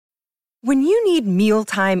When you need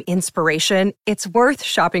mealtime inspiration, it's worth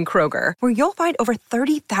shopping Kroger, where you'll find over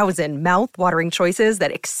 30,000 mouth-watering choices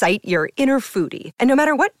that excite your inner foodie. And no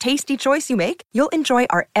matter what tasty choice you make, you'll enjoy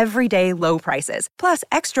our everyday low prices, plus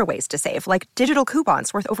extra ways to save, like digital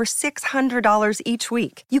coupons worth over $600 each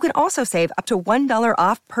week. You can also save up to $1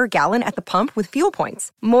 off per gallon at the pump with fuel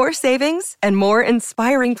points. More savings and more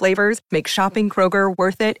inspiring flavors make shopping Kroger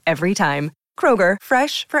worth it every time. Kroger,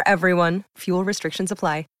 fresh for everyone. Fuel restrictions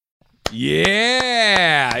apply.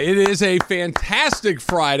 Yeah, it is a fantastic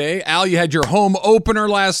Friday. Al, you had your home opener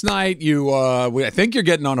last night. I think you're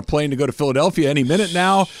getting on a plane to go to Philadelphia any minute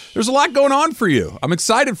now. There's a lot going on for you. I'm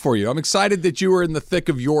excited for you. I'm excited that you were in the thick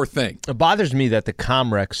of your thing. It bothers me that the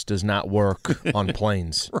Comrex does not work on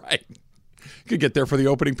planes. Right. You could get there for the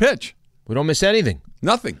opening pitch. We don't miss anything.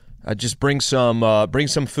 Nothing. Just bring some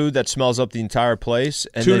food that smells up the entire place.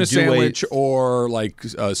 And tuna then sandwich or like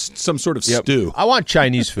some sort of stew. I want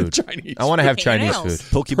Chinese food. I want to have Chinese food.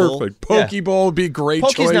 Poke bowl. Perfect. Poke bowl would be a great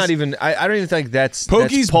choice. Poke's not even. I don't even think that's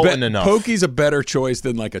Poke's potent enough. Poke's a better choice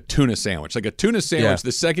than like a tuna sandwich. Like a tuna sandwich,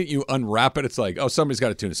 the second you unwrap it, it's like, oh, somebody's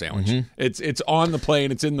got a tuna sandwich. Mm-hmm. It's on the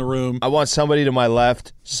plane. It's in the room. I want somebody to my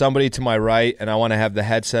left, somebody to my right, and I want to have the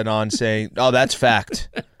headset on saying, "Oh, that's fact,"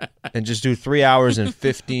 and just do 3 hours and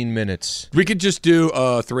 15 minutes. We could just do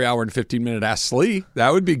a 3 hour and 15-minute Ask Slee.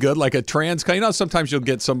 That would be good. Like a trans, sometimes you'll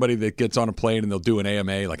get somebody that gets on a plane and they'll do an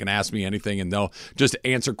AMA, like an Ask Me Anything, and they'll just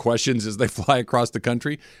answer questions as they fly across the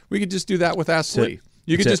country. We could just do that with Ask Slee.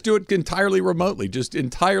 You could just do it entirely remotely, just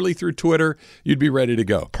entirely through Twitter. You'd be ready to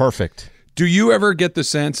go. Perfect. Do you ever get the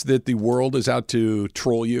sense that the world is out to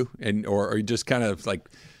troll you, or are you just kind of like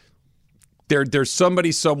there's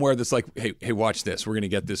somebody somewhere that's like, hey, watch this. We're going to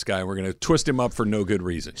get this guy. We're going to twist him up for no good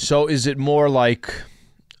reason. So is it more like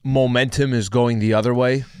momentum is going the other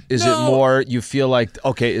way? Is it more you feel like,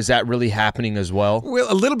 okay, is that really happening as well?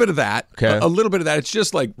 Well, a little bit of that. Okay. A little bit of that. It's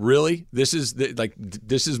just like, really? This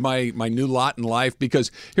is my new lot in life?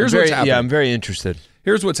 Because here's what's happening. Yeah, I'm very interested.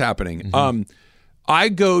 Here's what's happening. Mm-hmm. I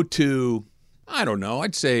go to, I don't know,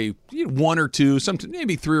 I'd say one or two,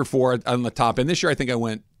 maybe three or four on the top end. This year I think I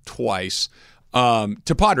went twice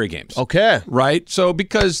to Padre games. Okay. Right? So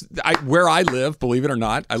because where I live, believe it or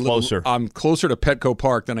not, I'm closer to Petco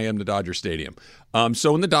Park than I am to Dodger Stadium.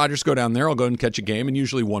 So when the Dodgers go down there, I'll go and catch a game and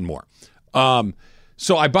usually one more.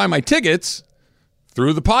 So I buy my tickets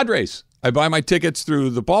through the Padres. I buy my tickets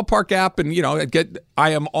through the ballpark app, and I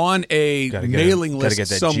am on a mailing list somewhere.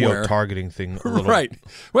 Got to get that geo-targeting thing. Right.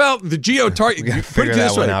 Well, the geo-targeting. Figure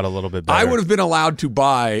that one out a little bit better. I would have been allowed to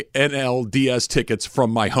buy NLDS tickets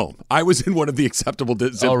from my home. I was in one of the acceptable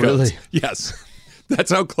zip codes. Oh, really? Yes.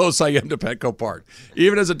 That's how close I am to Petco Park.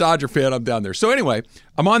 Even as a Dodger fan, I'm down there. So anyway,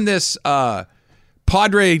 I'm on this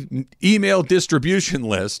Padre email distribution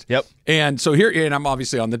list. Yep. And so here, and I'm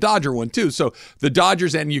obviously on the Dodger one too. So the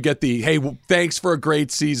Dodgers, and you get the, hey, thanks for a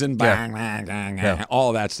great season,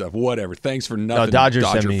 all that stuff, whatever. Thanks for nothing. No, Dodgers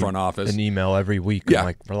Dodger send me front office an email every week. Yeah. I'm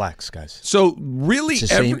like, relax, guys. So really, it's the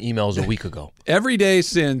same emails a week ago. Every day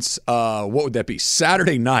since what would that be?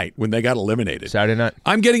 Saturday night when they got eliminated. Saturday night.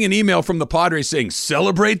 I'm getting an email from the Padres saying,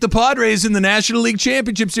 celebrate the Padres in the National League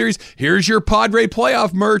Championship Series. Here's your Padre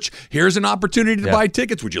playoff merch. Here's an opportunity to buy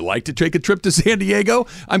tickets. Would you like to take a trip to San Diego?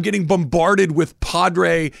 I'm getting bombarded with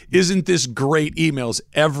Padre, isn't this great emails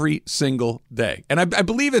every single day. And I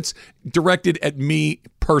believe it's directed at me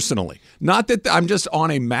personally. Not that I'm just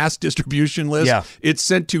on a mass distribution list. Yeah. It's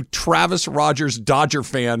sent to Travis Rogers, Dodger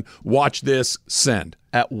fan. Watch this, send.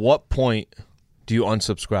 At what point do you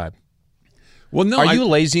unsubscribe? Well, no. Are you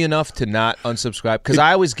lazy enough to not unsubscribe? Because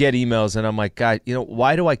I always get emails and I'm like, God,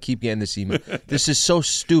 why do I keep getting this email? This is so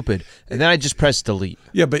stupid. And then I just press delete.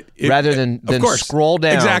 Yeah, but rather than scroll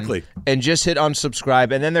down and just hit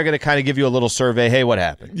unsubscribe, and then they're going to kind of give you a little survey. Hey, what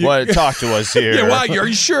happened? Talk to us here. Yeah, well, are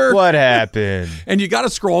you sure? What happened? And you got to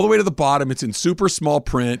scroll all the way to the bottom. It's in super small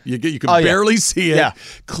print. You can barely see it. Yeah.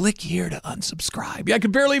 Click here to unsubscribe. Yeah, I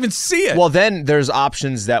can barely even see it. Well, then there's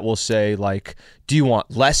options that will say like, do you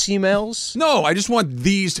want less emails? No, I just want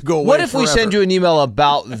these to go away. What if we send you an email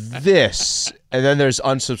about this, and then there's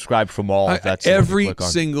unsubscribe from all of that? Every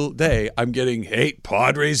single day, I'm getting, hey,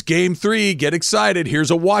 Padres Game 3, get excited.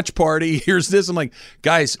 Here's a watch party. Here's this. I'm like,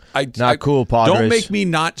 guys, cool, Padres. Don't make me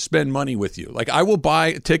not spend money with you. Like, I will buy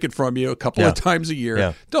a ticket from you a couple of times a year.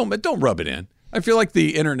 Yeah. Don't rub it in. I feel like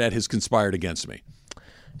the internet has conspired against me.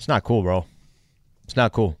 It's not cool, bro. It's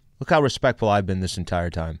not cool. Look how respectful I've been this entire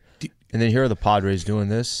time. And then here are the Padres doing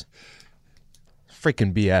this.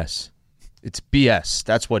 Freaking BS. It's BS.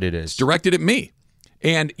 That's what it is. It's directed at me.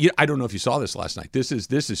 And I don't know if you saw this last night. This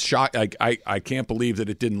is shock. I can't believe that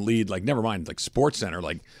it didn't lead, like, never mind, like SportsCenter,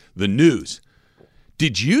 like the news.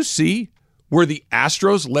 Did you see where the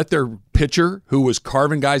Astros let their pitcher, who was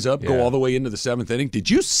carving guys up, go Yeah. all the way into the 7th inning? Did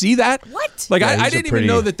you see that? What? Like, Yeah, I he's didn't a pretty-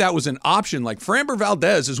 even know that was an option. Like, Framber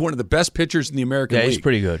Valdez is one of the best pitchers in the American League. Yeah, he's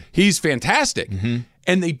pretty good. He's fantastic.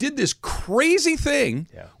 And they did this crazy thing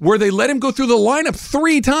where they let him go through the lineup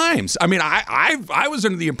 3 times. I mean, I was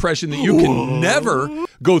under the impression that you can never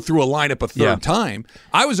go through a lineup a third time.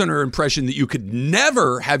 I was under the impression that you could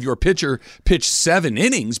never have your pitcher pitch 7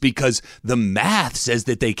 innings because the math says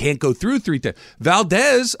that they can't go through 3 times.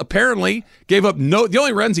 Valdez apparently gave up the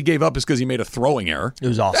only runs he gave up is because he made a throwing error. It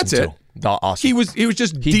was awesome, That's too. it. Awesome. He was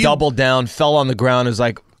just He doubled down, fell on the ground, is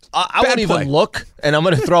like, I won't Bad play. even look, and I'm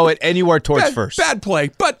going to throw it anywhere towards first. Bad play,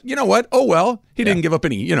 but you know what? Oh well, he didn't give up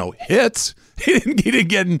any, hits. He didn't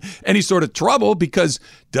get in any sort of trouble because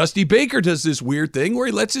Dusty Baker does this weird thing where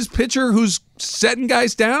he lets his pitcher, who's setting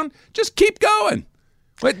guys down, just keep going.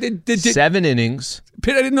 But 7 innings,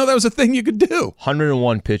 Pitt, I didn't know that was a thing you could do.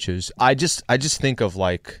 101 pitches. I just think of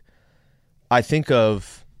I think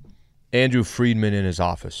of Andrew Friedman in his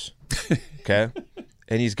office, okay,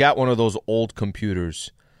 and he's got one of those old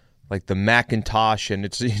computers, like the Macintosh, and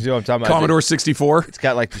it's what I'm talking about. Commodore 64. It's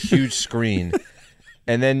got like the huge screen,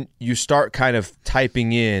 and then you start kind of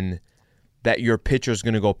typing in that your pitcher's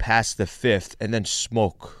going to go past the 5th, and then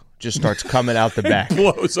smoke just starts coming out the back.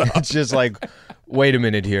 Blows up. It's just like, wait a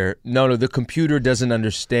minute here. No, the computer doesn't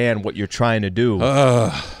understand what you're trying to do.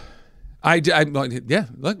 Yeah.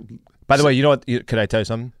 Look. By the way, you know what? Could I tell you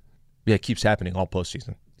something? Yeah, it keeps happening all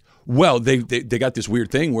postseason. Well, they got this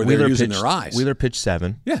weird thing where they're using their eyes. Wheeler pitched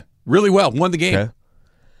 7. Yeah, really well. Won the game. Okay.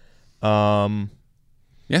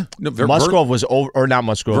 Yeah. No, Musgrove was over, or not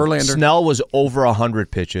Musgrove. Verlander. Snell was over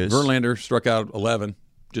 100 pitches. Verlander struck out 11,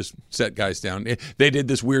 just set guys down. They did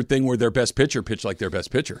this weird thing where their best pitcher pitched like their best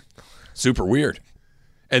pitcher. Super weird.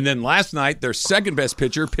 And then last night, their second best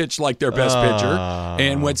pitcher pitched like their best pitcher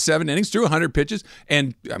and went 7 innings, threw 100 pitches,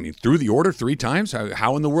 and I mean threw the order 3 times.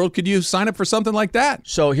 How in the world could you sign up for something like that?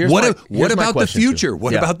 So here's what my about the question, future? too.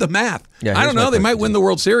 What Yeah. about the math? Yeah, I here's don't my know. They might question, win too. the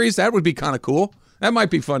World Series. That would be kind of cool. That might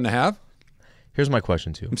be fun to have. Here's my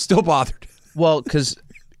question to you. I'm still bothered. Well, because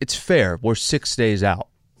it's fair. We're 6 days out.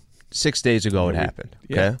 6 days ago it happened.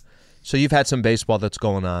 Okay, Yeah. so you've had some baseball that's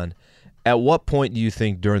going on. At what point do you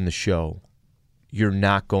think during the show you're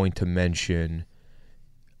not going to mention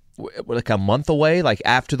like a month away, like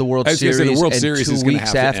after the World I was gonna Series, say the World and Series 2 is going to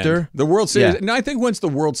weeks have to after end. The World Series. Yeah. No, I think once the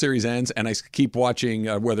World Series ends, and I keep watching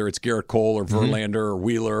whether it's Garrett Cole or Mm-hmm. Verlander or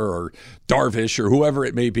Wheeler or Darvish or whoever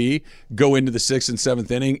it may be, go into the 6th and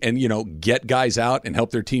 7th inning and get guys out and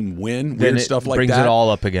help their team win. Then Weird it stuff like brings that. it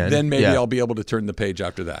all up again. Then maybe Yeah. I'll be able to turn the page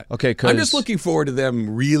after that. Okay, I'm just 'cause- looking forward to them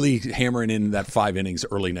really hammering in that 5 innings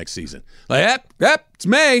early next season. Like, yep, it's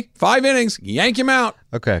May, 5 innings, yank him out.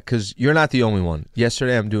 Okay, because you're not the only one.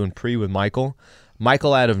 Yesterday I'm doing pre with Michael.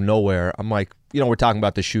 Michael out of nowhere, I'm like, we're talking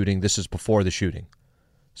about the shooting. This is before the shooting.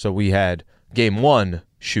 So we had game 1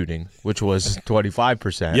 shooting, which was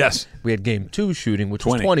 25%. Yes. We had game 2 shooting, which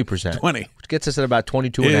 20. was 20%. 20. Which gets us at about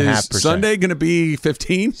 22.5%. Is Sunday going to be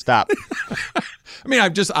 15? Stop. I mean, I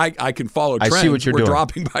can follow I trends. see what you're We're doing.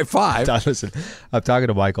 dropping by 5. Listen, I'm talking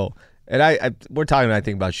to Michael, and we're talking, I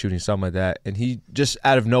think, about shooting, something like that, and he just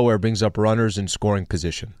out of nowhere brings up runners in scoring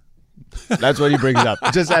position. That's what he brings up,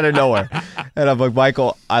 just out of nowhere. And I'm like,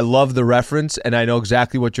 Michael, I love the reference, and I know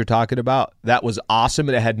exactly what you're talking about. That was awesome,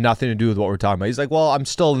 and it had nothing to do with what we're talking about. He's like, well,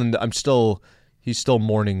 he's still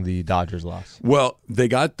mourning the Dodgers loss. Well, they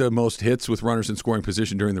got the most hits with runners in scoring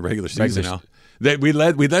position during the regular season now. We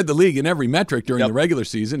led the league in every metric during the regular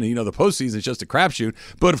season, and the postseason is just a crapshoot.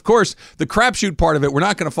 But of course, the crapshoot part of it, we're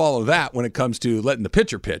not going to follow that when it comes to letting the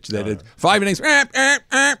pitcher pitch. That 5 innings,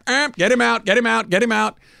 get him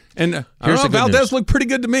out. And I don't know, Valdez looked pretty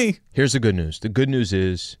good to me. Here's the good news. The good news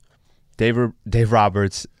is Dave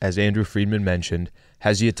Roberts, as Andrew Friedman mentioned,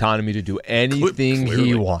 has the autonomy to do anything he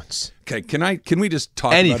Clearly. wants. Okay, can we just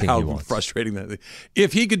talk Anything about he how wants. frustrating that is?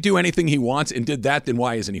 If he could do anything he wants and did that, then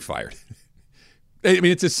why isn't he fired? I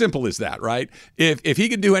mean, it's as simple as that, right? If he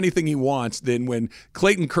could do anything he wants, then when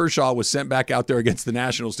Clayton Kershaw was sent back out there against the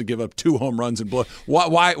Nationals to give up 2 home runs and blow,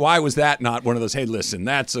 why was that not one of those, hey, listen,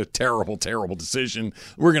 that's a terrible, terrible decision.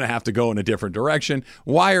 We're going to have to go in a different direction.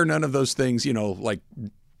 Why are none of those things,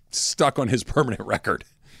 stuck on his permanent record?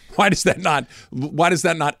 Why does that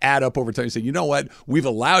not add up over time? You say, you know what? We've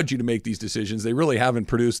allowed you to make these decisions. They really haven't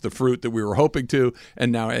produced the fruit that we were hoping to.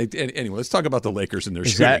 And now, anyway, let's talk about the Lakers and their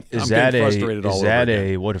shooting. I'm getting frustrated all over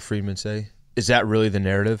again. What did Friedman say? Is that really the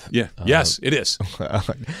narrative? Yeah. Yes, it is.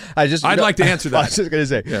 I'd like to answer that. I was just gonna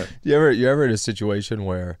say, Yeah. you ever in a situation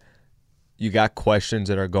where you got questions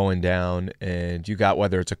that are going down, and you got,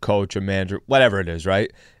 whether it's a coach, a manager, whatever it is,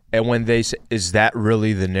 right? And when they say, is that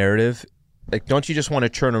really the narrative? Like, don't you just want to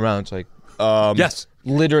turn around? It's like, yes.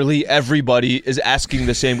 Literally everybody is asking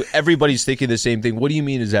the same. Everybody's thinking the same thing. What do you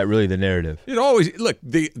mean? Is that really the narrative? It always look.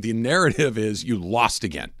 The narrative is you lost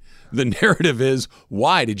again. The narrative is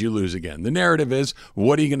why did you lose again? The narrative is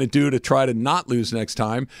what are you going to do to try to not lose next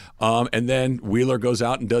time? And then Wheeler goes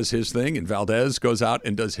out and does his thing, and Valdez goes out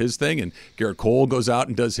and does his thing, and Garrett Cole goes out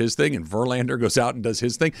and does his thing, and Verlander goes out and does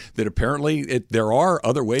his thing. That apparently there are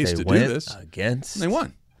other ways to do this. They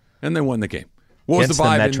won, and they won the game. What was the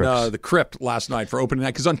vibe in the Crypt last night for opening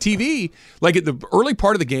night? Because on TV, like at the early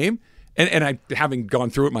part of the game, and I having gone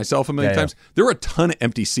through it myself a million times, there were a ton of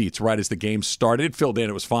empty seats right as the game started. It filled in.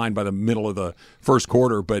 It was fine by the middle of the first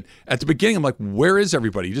quarter. But at the beginning, I'm like, where is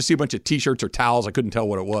everybody? You just see a bunch of T-shirts or towels. I couldn't tell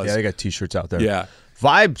what it was. Yeah, they got T-shirts out there. Yeah.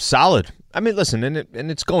 Vibe, solid. I mean, listen,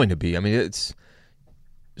 and it's going to be. I mean, it's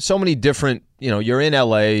so many different, you're in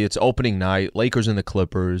L.A., it's opening night, Lakers and the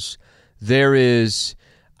Clippers.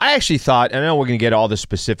 I actually thought, and I know we're going to get all the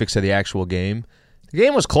specifics of the actual game. The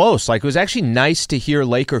game was close. Like, it was actually nice to hear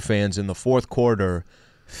Laker fans in the fourth quarter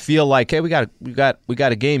feel like, hey, we got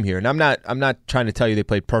a game here. And I'm not trying to tell you they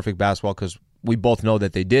played perfect basketball because we both know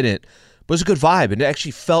that they didn't. But it was a good vibe, and it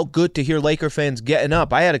actually felt good to hear Laker fans getting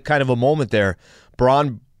up. I had a kind of a moment there.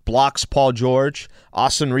 Bron blocks Paul George.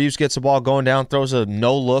 Austin Reeves gets the ball going down, throws a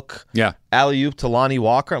no-look alley-oop to Lonnie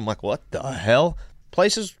Walker. I'm like, what the hell?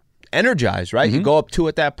 Place is energized, right? Mm-hmm. You go up 2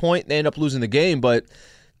 at that point, and they end up losing the game. But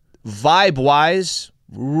vibe-wise,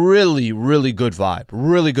 really, really good vibe.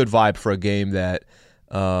 Really good vibe for a game that,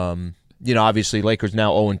 obviously Lakers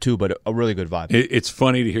now 0-2, but a really good vibe. It's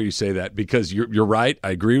funny to hear you say that because you're right.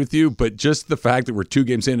 I agree with you. But just the fact that we're 2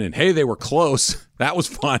 games in and, hey, they were close, that was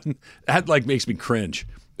fun. That, makes me cringe.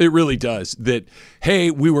 It really does. That,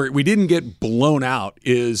 hey, we didn't get blown out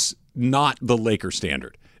is not the Laker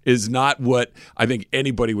standard. Is not what I think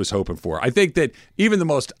anybody was hoping for. I think that even the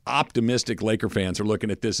most optimistic Laker fans are looking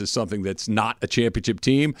at this as something that's not a championship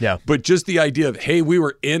team. Yeah. But just the idea of, hey, we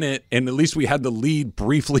were in it, and at least we had the lead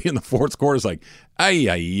briefly in the fourth quarter is like,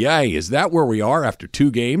 is that where we are after 2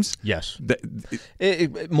 games? Yes.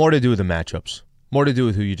 More to do with the matchups. More to do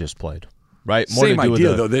with who you just played. Right? More Same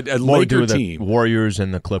idea, though, that a Laker team. The Warriors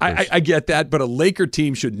and the Clippers. I get that, but a Laker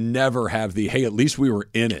team should never have the, hey, at least we were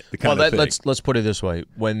in it. Let's put it this way.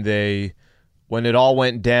 When it all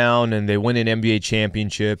went down and they win an NBA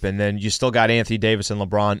championship and then you still got Anthony Davis and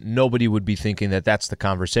LeBron, nobody would be thinking that that's the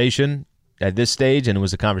conversation at this stage, and it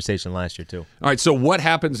was a conversation last year too. All right, so what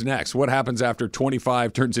happens next? What happens after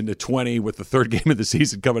 25 turns into 20 with the 3rd game of the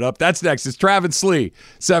season coming up? That's next. It's Travis Lee,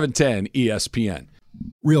 710 ESPN.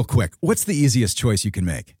 Real quick, what's the easiest choice you can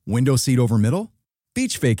make? Window seat over middle?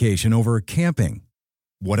 Beach vacation over camping?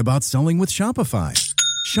 What about selling with Shopify?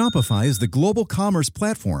 Shopify is the global commerce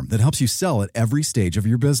platform that helps you sell at every stage of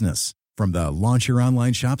your business. From the launch your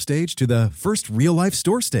online shop stage to the first real-life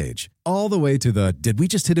store stage, all the way to the did we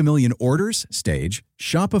just hit 1 million orders stage,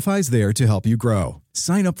 Shopify's there to help you grow.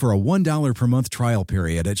 Sign up for a $1 per month trial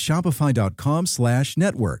period at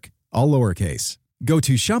shopify.com/network, all lowercase. Go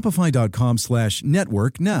to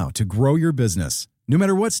shopify.com/network now to grow your business, no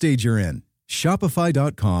matter what stage you're in.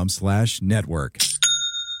 Shopify.com/network.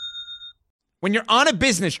 When you're on a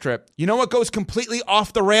business trip, you know what goes completely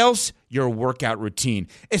off the rails? Your workout routine,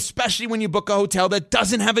 especially when you book a hotel that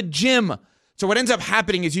doesn't have a gym. So what ends up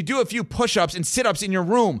happening is you do a few push-ups and sit-ups in your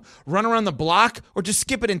room, run around the block, or just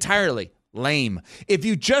skip it entirely. Lame. If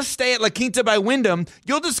you just stay at La Quinta by Wyndham,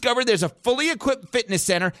 you'll discover there's a fully equipped fitness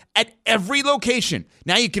center at every location.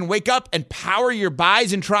 Now you can wake up and power your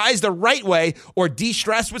buys and tries the right way or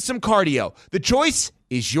de-stress with some cardio. The choice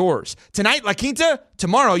is yours. Tonight, La Quinta,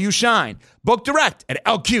 tomorrow you shine. Book direct at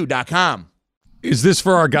LQ.com. Is this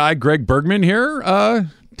for our guy, Greg Bergman here,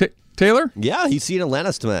 Taylor? Yeah, he's seen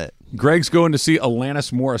Alanis tonight. Greg's going to see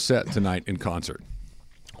Alanis Morissette tonight in concert.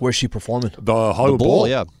 Where's she performing? The Hollywood Bowl,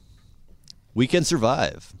 yeah. We Can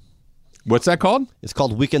Survive. What's that called? It's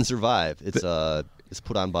called We Can Survive. It's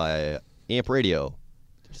put on by Amp Radio.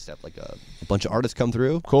 Just have a bunch of artists come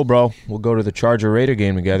through. Cool, bro. We'll go to the Charger Raider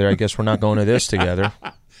game together. I guess we're not going to this together.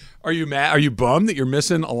 Are you mad? Are you bummed that you're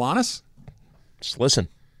missing Alanis? Just listen.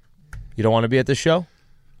 You don't want to be at this show?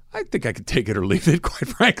 I think I could take it or leave it, quite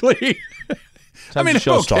frankly. I mean,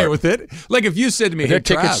 I'm okay start? with it. Like if you said to me, Are there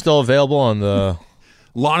tickets still available on the...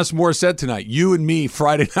 Alanis Morissette tonight, you and me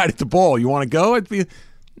Friday night at the Bowl. You want to go? I'd be,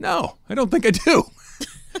 no, I don't think I do.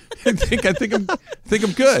 I think I'm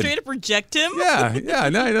good. Straight up reject him? Yeah.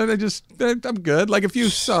 No, I'm good. Like if you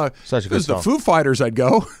saw Such a good the Foo Fighters, I'd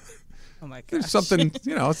go. Oh my gosh. There's something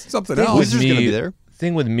else. Who's going to be there?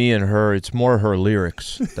 Thing with me and her, it's more her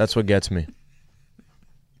lyrics. That's what gets me.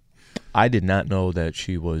 I did not know that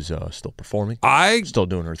she was still performing. Still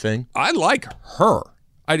doing her thing. I like her.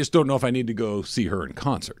 I just don't know if I need to go see her in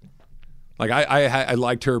concert. Like I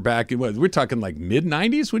liked her back in we're talking like mid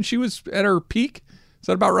 '90s when she was at her peak. Is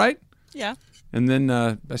that about right? Yeah. And then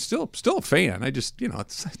I still a fan. I just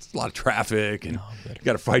it's a lot of traffic and you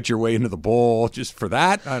got to fight your way into the bowl just for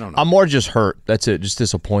that. I don't know. I'm more just hurt. That's it. Just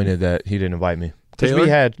disappointed that he didn't invite me. Because Taylor, we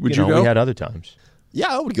had would you go? we had other times. Yeah,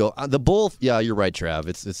 I would go. The bowl. Yeah, you're right, Trav.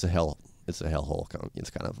 It's a hell. It's a hellhole. It's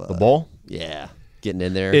kind of the bowl. Yeah, getting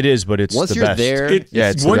in there. It is, but it's once the you're best. there.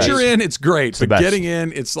 It's once the you're best. in, it's great. the But best. getting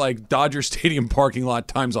in, it's like Dodger Stadium parking lot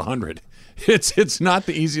times 100. It's not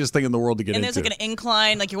the easiest thing in the world to get And into. there's like an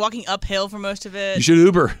incline, like you're walking uphill for most of it. You should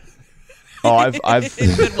Uber. Oh, I've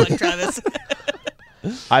Good one, Travis.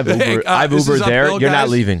 I've Hey, this Ubered is there. uphill, You're not guys.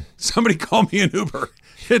 leaving. Somebody call me an Uber.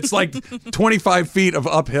 It's like 25 feet of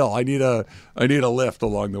uphill. I need a lift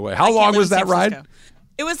along the way. How I can't long live was in that San ride? Francisco.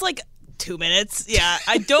 It was like 2 minutes. Yeah,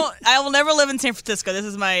 I will never live in San Francisco. This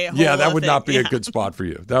is my whole Yeah, that would thing. not be a good spot for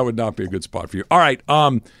you. That would not be a good spot for you. All right.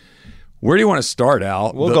 Where do you want to start,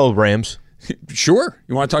 Al? We'll go Rams. Sure.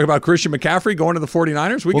 You want to talk about Christian McCaffrey going to the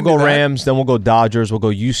 49ers? We We'll can go do that. Rams. Then we'll go Dodgers. We'll go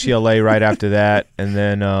UCLA right after that, and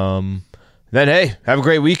then hey, have a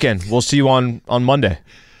great weekend. We'll see you on Monday.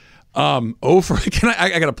 I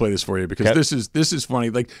got to play this for you because Okay. this is funny.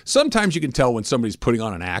 Like sometimes you can tell when somebody's putting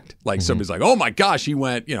on an act. Like somebody's like, "Oh my gosh, he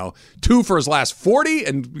went 2 for his last 40,"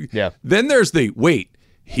 and then there's the wait,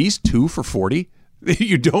 he's 2 for 40.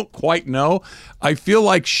 You don't quite know. I feel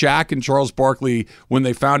like Shaq and Charles Barkley, when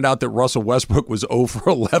they found out that Russell Westbrook was 0 for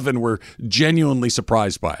 11, were genuinely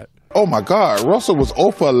surprised by it. Oh my God, Russell was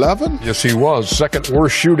 0 for 11? Yes, he was. Second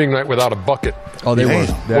worst shooting night without a bucket. Oh, they were.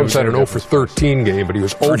 Once had an 0 for 13 game, but he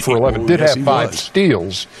was 0 for 11. Did Yes, have 5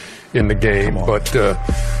 steals in the game, but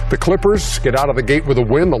the Clippers get out of the gate with a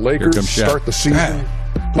win. The Lakers comes Shaq. start the season.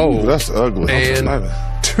 Oh, that's ugly. And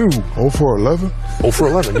 2. 0 for 11? 0 for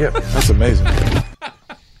 11, yeah. That's amazing.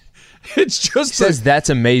 It's just He says that's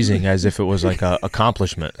amazing as if it was like a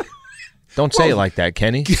accomplishment. Don't say it like that,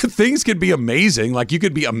 Kenny. things could be amazing. Like you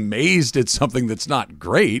could be amazed at something that's not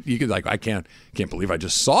great. You could like, I can't believe I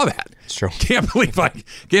just saw that. It's true. Can't believe I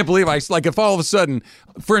like if all of a sudden,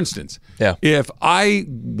 for instance, Yeah. if I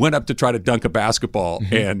went up to try to dunk a basketball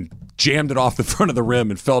and jammed it off the front of the rim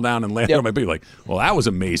and fell down and landed on my feet, like, well, that was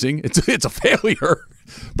amazing. It's a failure,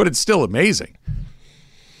 but it's still amazing.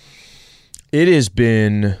 It has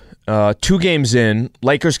been 2 games in.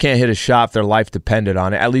 Lakers can't hit a shot if their life depended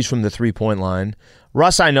on it, at least from the 3-point line.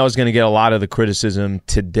 Russ, I know, is going to get a lot of the criticism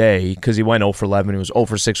today because he went 0 for 11. He was 0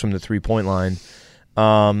 for 6 from the 3-point line.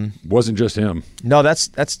 Wasn't just him. No, that's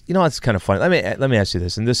it's kind of funny. Let me ask you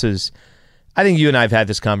this, and this is, I think you and I have had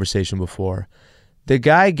this conversation before. The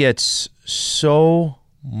guy gets so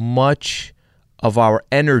much of our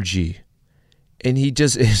energy, and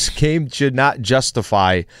his game should not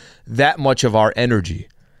justify that much of our energy.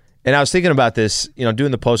 And I was thinking about this,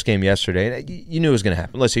 doing the post game yesterday, and you knew it was going to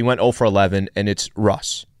happen. Listen, he went 0 for 11, and it's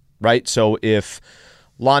Russ, right? So if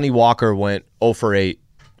Lonnie Walker went 0 for 8,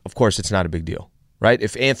 of course it's not a big deal, right?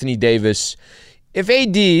 If Anthony Davis, if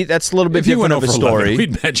AD, that's a little bit If he went different of a 0 for 11, story.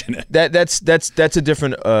 we'd mention it. That's a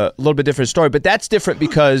different, little bit different story. But that's different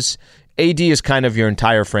because AD is kind of your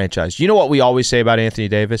entire franchise. You know what we always say about Anthony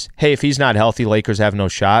Davis? Hey, if he's not healthy, Lakers have no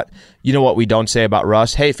shot. You know what we don't say about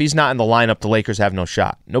Russ? Hey, if he's not in the lineup, the Lakers have no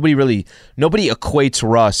shot. Nobody equates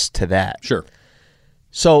Russ to that. Sure.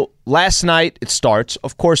 So last night it starts.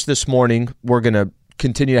 Of course, this morning we're going to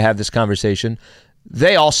continue to have this conversation.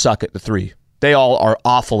 They all suck at the 3. They all are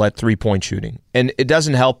awful at 3-point shooting. And it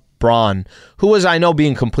doesn't help Bron, who was, I know,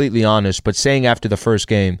 being completely honest, but saying after the first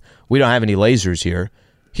game, we don't have any lasers here.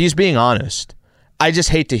 He's being honest. I just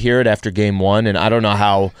hate to hear it after game 1, and I don't know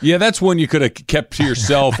how. Yeah, that's one you could have kept to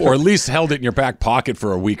yourself or at least held it in your back pocket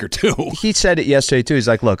for a week or 2. He said it yesterday, too. He's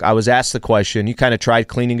like, look, I was asked the question. You kind of tried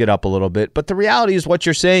cleaning it up a little bit. But the reality is what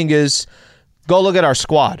you're saying is, go look at our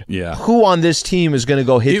squad. Yeah. Who on this team is going to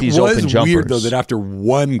go hit these open jumpers? It was weird, though, that after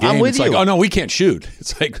one game, it's like, you. oh, no, we can't shoot.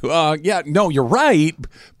 It's like, yeah, no, you're right.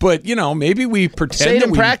 But, maybe we pretend Say it that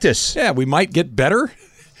in practice. Yeah, we might get better.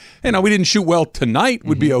 We didn't shoot well tonight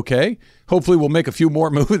would be okay. Hopefully we'll make a few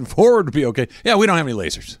more moving forward to be okay. Yeah, we don't have any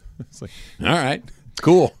lasers. It's like, all right,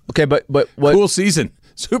 cool. Okay, but what? Cool season.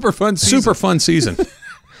 Super fun season.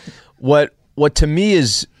 What to me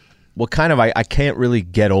is what kind of I can't really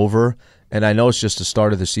get over, and I know it's just the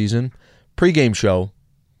start of the season. Pre-game show,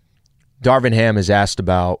 Darvin Ham is asked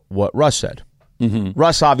about what Russ said. Mm-hmm.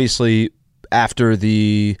 Russ obviously, after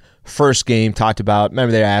the first game, talked about,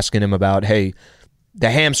 remember they were asking him about, hey, the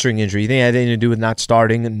hamstring injury, you think it had anything to do with not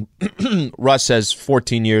starting? And Russ says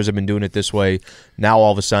 14 years I've been doing it this way. Now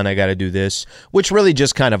all of a sudden I got to do this, which really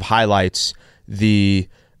just kind of highlights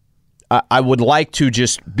I would like to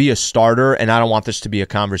just be a starter, and I don't want this to be a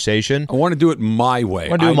conversation. I want to do it my way. I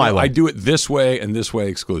want to do it my way. I do it this way and this way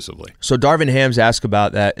exclusively. So Darvin Ham's asked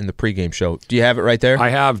about that in the pregame show. Do you have it right there? I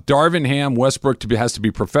have Darvin Ham, Westbrook has to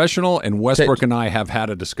be professional, and Westbrook and I have had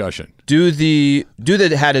a discussion. Do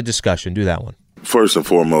had a discussion. Do that one. First and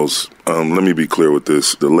foremost, let me be clear with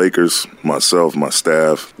this. The Lakers, myself, my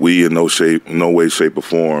staff, we in no way, shape, or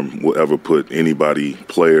form will ever put anybody,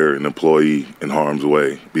 player, and employee in harm's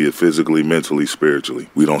way, be it physically, mentally, spiritually.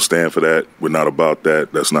 We don't stand for that. We're not about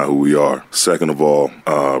that. That's not who we are. Second of all,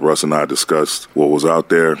 Russ and I discussed what was out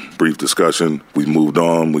there, brief discussion. We moved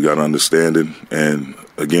on. We got understanding. And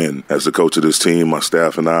again, as the coach of this team, my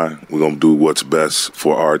staff and I, we're going to do what's best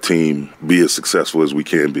for our team, be as successful as we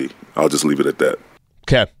can be. I'll just leave it at that.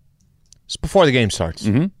 Okay. It's before the game starts.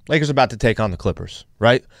 Mm-hmm. Lakers are about to take on the Clippers,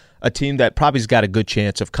 right? A team that probably's got a good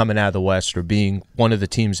chance of coming out of the West or being one of the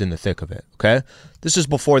teams in the thick of it, okay? This is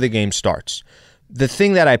before the game starts. The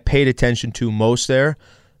thing that I paid attention to most there,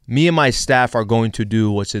 me and my staff are going to do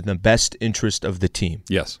what's in the best interest of the team.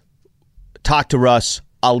 Yes. Talk to Russ.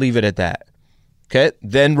 I'll leave it at that. Okay,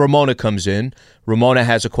 then Ramona comes in. Ramona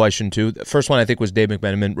has a question too. The first one I think was Dave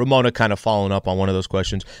McMenamin. Ramona kind of following up on one of those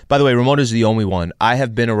questions. By the way, Ramona's the only one. I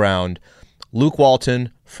have been around Luke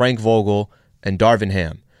Walton, Frank Vogel, and Darvin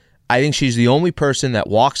Ham. I think she's the only person that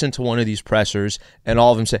walks into one of these pressers and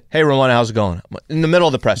all of them say, "Hey, Ramona, how's it going?" In the middle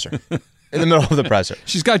of the presser. In the middle of the presser.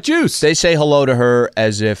 She's got juice. They say hello to her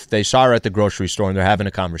as if they saw her at the grocery store and they're having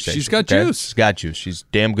a conversation. She's got juice. She's got juice. She's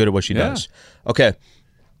damn good at what she does. Okay.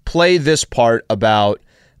 Play this part about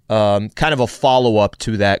kind of a follow-up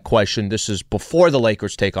to that question. This is before the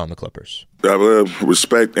Lakers take on the Clippers.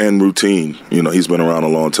 Respect and routine. He's been around a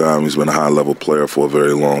long time. He's been a high-level player for a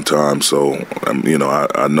very long time. So,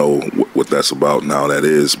 I know what that's about and how that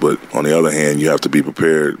is. But on the other hand, you have to be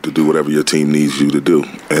prepared to do whatever your team needs you to do.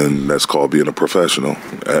 And that's called being a professional.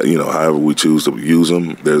 However we choose to use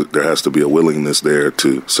them, there has to be a willingness there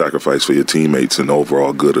to sacrifice for your teammates and the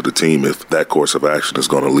overall good of the team if that course of action is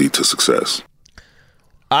going to lead to success.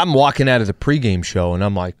 I'm walking out of the pregame show, and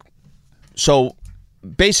I'm like, so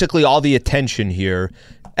basically all the attention here,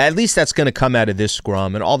 at least that's going to come out of this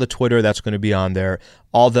scrum, and all the Twitter that's going to be on there,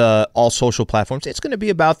 all social platforms, it's going to be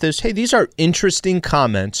about this. Hey, these are interesting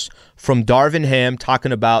comments from Darvin Ham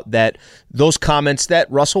talking about those comments that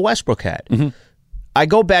Russell Westbrook had. Mm-hmm. I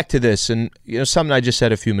go back to this, and something I just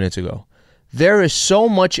said a few minutes ago. There is so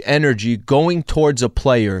much energy going towards a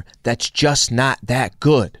player that's just not that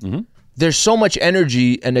good. Mm-hmm. There's so much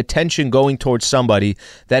energy and attention going towards somebody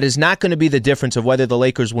that is not going to be the difference of whether the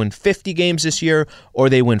Lakers win 50 games this year or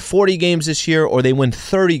they win 40 games this year or they win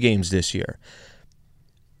 30 games this year.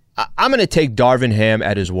 I'm going to take Darvin Ham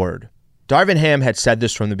at his word. Darvin Ham had said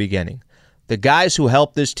this from the beginning. The guys who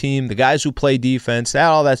help this team, the guys who play defense,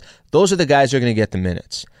 those are the guys who are going to get the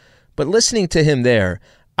minutes. But listening to him there,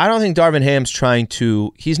 I don't think Darvin Ham's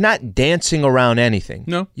he's not dancing around anything.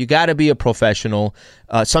 No. You got to be a professional.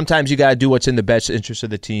 Sometimes you got to do what's in the best interest of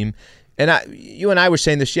the team. And you and I were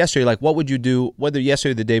saying this yesterday, like what would you do, whether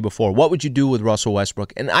yesterday or the day before, what would you do with Russell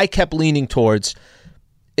Westbrook? And I kept leaning towards,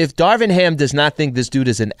 if Darvin Ham does not think this dude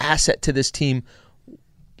is an asset to this team,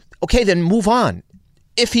 okay, then move on.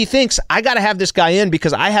 If he thinks, I got to have this guy in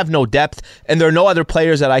because I have no depth and there are no other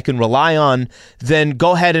players that I can rely on, then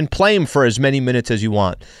go ahead and play him for as many minutes as you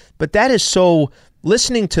want. But that is so,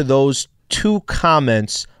 listening to those two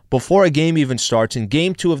comments before a game even starts in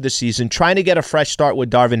game 2 of the season, trying to get a fresh start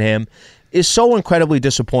with Darvin Ham, is so incredibly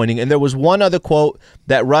disappointing. And there was one other quote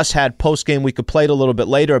that Russ had post-game. We could play it a little bit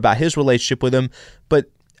later about his relationship with him.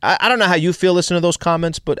 But I don't know how you feel listening to those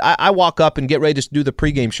comments, but I walk up and get ready to do the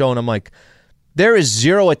pregame show, and I'm like, there is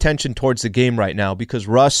zero attention towards the game right now because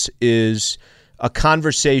Russ is a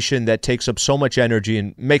conversation that takes up so much energy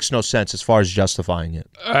and makes no sense as far as justifying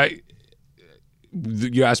it.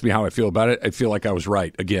 You asked me how I feel about it. I feel like I was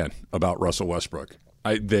right, again, about Russell Westbrook.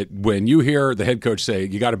 That when you hear the head coach say,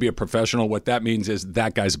 you got to be a professional, what that means is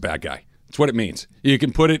that guy's a bad guy. That's what it means. You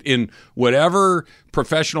can put it in whatever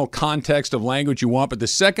professional context of language you want, but the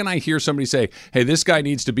second I hear somebody say, hey, this guy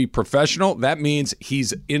needs to be professional, that means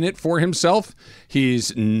he's in it for himself.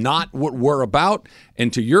 He's not what we're about.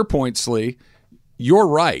 And to your point, Slee, you're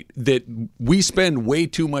right that we spend way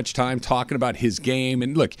too much time talking about his game.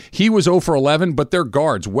 And look, he was 0 for 11, but their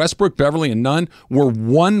guards, Westbrook, Beverly, and Nunn, were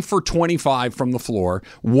 1 for 25 from the floor,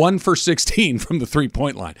 1 for 16 from the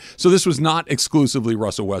three-point line. So this was not exclusively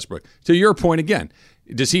Russell Westbrook. To your point again,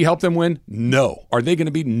 Does he help them win? No. Are they going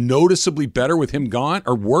to be noticeably better with him gone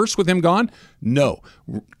or worse with him gone? No.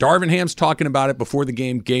 Darvin Ham's talking about it before the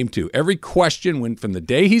game 2. Every question went from the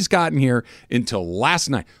day he's gotten here until last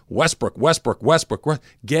night. Westbrook.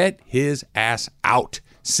 Get his ass out.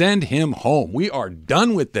 Send him home. We are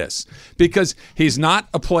done with this because he's not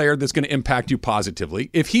a player that's going to impact you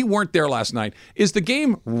positively. If he weren't there last night, is the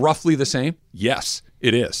game roughly the same? Yes,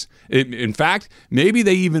 it is. In fact, maybe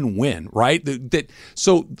they even win, right?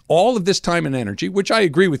 So all of this time and energy, which I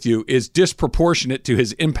agree with you, is disproportionate to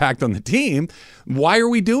his impact on the team. Why are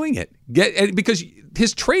we doing it? Because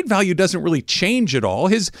his trade value doesn't really change at all.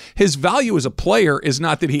 His value as a player is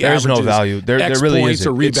not that he There's averages no value. There really points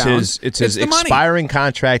isn't. or rebounds. It's his expiring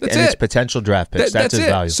contract and his potential draft picks. That's his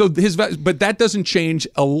value. So but that doesn't change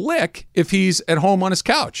a lick if he's at home on his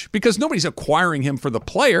couch because nobody's acquiring him for the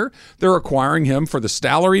player. They're acquiring him for the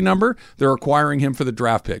salary number. They're acquiring him for the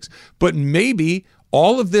draft picks. But maybe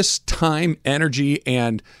all of this time, energy,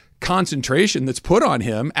 and concentration that's put on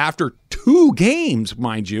him after 2 games,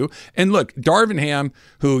 mind you. And look, Darvin Ham,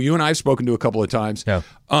 who you and I have spoken to a couple of times,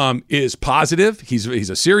 is positive. He's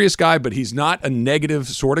a serious guy, but he's not a negative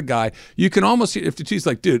sort of guy. You can almost, if he's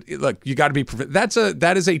like, dude, look, you got to be,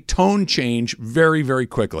 that is a tone change very, very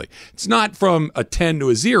quickly. It's not from a 10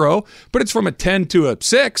 to a 0, but it's from a 10 to a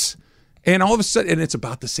 6. And all of a sudden, and it's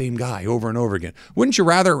about the same guy over and over again. Wouldn't you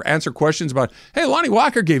rather answer questions about, hey, Lonnie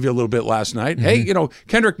Walker gave you a little bit last night. Mm-hmm. Hey,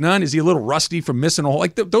 Kendrick Nunn, is he a little rusty from missing a hole?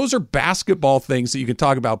 Like those are basketball things that you can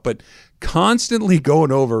talk about, but constantly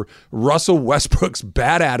going over Russell Westbrook's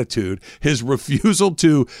bad attitude, his refusal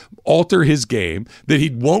to alter his game, that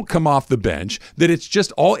he won't come off the bench, that it's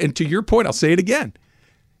just all, and to your point, I'll say it again.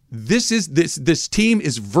 This team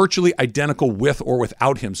is virtually identical with or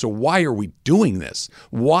without him. So why are we doing this?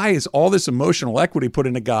 Why is all this emotional equity put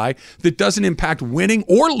in a guy that doesn't impact winning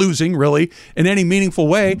or losing really in any meaningful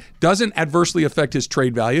way, doesn't adversely affect his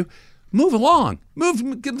trade value? Move along.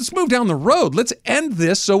 Let's move down the road. Let's end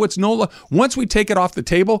this so it's once we take it off the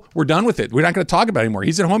table, we're done with it. We're not going to talk about it anymore.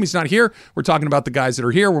 He's at home. He's not here. We're talking about the guys that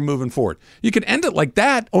are here. We're moving forward. You can end it like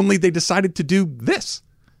that, only they decided to do this.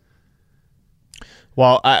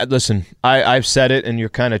 Well, listen, I've said it, and you're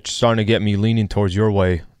kind of starting to get me leaning towards your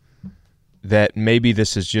way, that maybe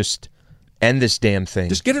this is just end this damn thing.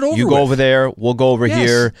 Just get it over with. You go over there, we'll go over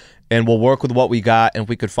here, and we'll work with what we got, and if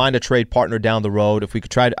we could find a trade partner down the road, if we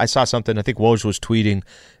could I saw something, I think Woj was tweeting,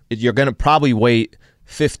 you're going to probably wait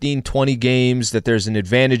 15, 20 games, that there's an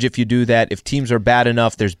advantage if you do that. If teams are bad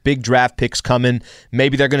enough, there's big draft picks coming.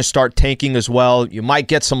 Maybe they're going to start tanking as well. You might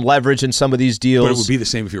get some leverage in some of these deals. But it would be the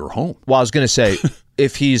same if you were home. Well, I was going to say,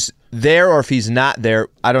 if he's there or if he's not there,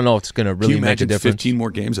 I don't know if it's going to really make a difference. 15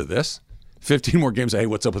 more games of this? 15 more games of, hey,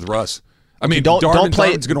 what's up with Russ? I mean, don't play.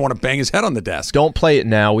 Darvin's going to want to bang his head on the desk. Don't play it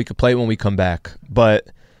now. We could play it when we come back. But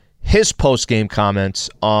his post-game comments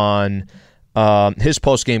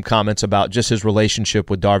about just his relationship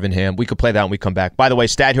with Darvin Ham. We could play that when we come back. By the way,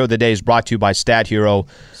 Stat Hero of the Day is brought to you by Stat Hero.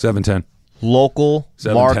 710. Local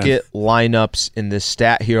market lineups in the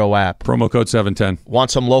Stat Hero app. Promo code 710. Want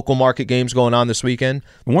some local market games going on this weekend?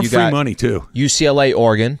 I want free money, too. UCLA,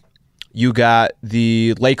 Oregon. You got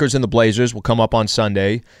the Lakers and the Blazers will come up on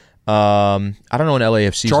Sunday. I don't know when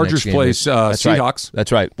LAFC's Chargers next game plays Seahawks. Right.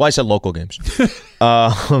 That's right. Well, I said local games.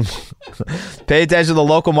 Pay attention to the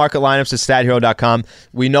local market lineups at StatHero.com.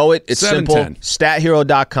 We know it. It's simple.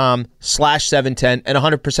 StatHero.com/710 and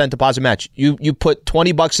 100% deposit match. You put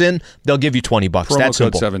 $20 in, they'll give you $20. Promo That's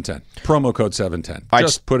code simple. 710. Promo code 710.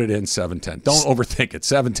 Just put it in 710. Don't overthink it.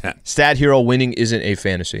 710. Stat Hero winning isn't a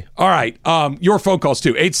fantasy. All right. Your phone calls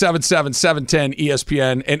too.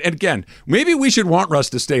 877-710-ESPN. And again, maybe we should want Russ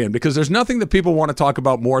to stay in because there's nothing that people want to talk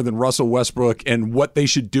about more than Russell Westbrook and what they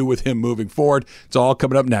should do with him moving forward. It's all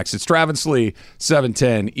coming up next. It's Travis Lee,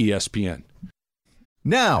 710 ESPN.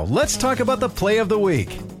 Now, let's talk about the play of the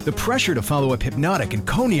week. The pressure to follow up Hypnotic and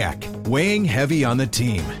Cognac, weighing heavy on the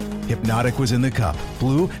team. Hypnotic was in the cup,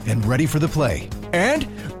 blue, and ready for the play. And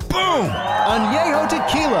boom! Añejo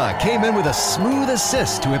Tequila came in with a smooth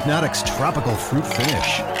assist to Hypnotic's tropical fruit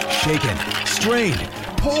finish. Shaken, strained,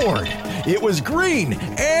 poured. It was green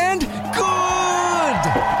and good!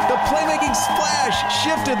 The playmaking splash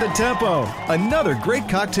shifted the tempo. Another great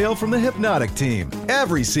cocktail from the Hypnotic team.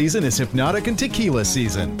 Every season is Hypnotic and Tequila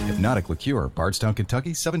season. Hypnotic Liqueur, Bardstown,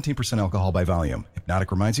 Kentucky, 17% alcohol by volume.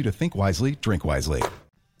 Hypnotic reminds you to think wisely, drink wisely.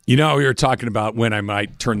 You know, we were talking about when I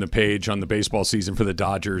might turn the page on the baseball season for the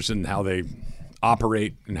Dodgers and how they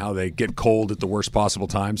operate and how they get cold at the worst possible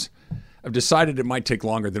times. I've decided it might take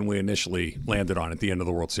longer than we initially landed on at the end of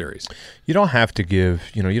the World Series. You don't have to give,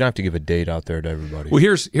 you don't have to give a date out there to everybody. Well,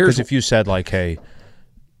 here's because if you said like, hey,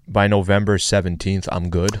 by November 17th, I'm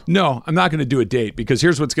good? No, I'm not going to do a date because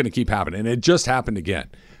here's what's going to keep happening. And it just happened again.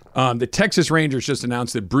 The Texas Rangers just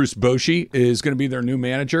announced that Bruce Bochy is going to be their new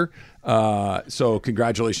manager. So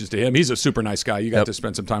congratulations to him. He's a super nice guy. You got to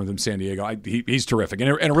spend some time with him in San Diego. He's terrific and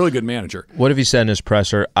a really good manager. What if he said in his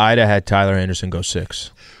presser, Ida had Tyler Anderson go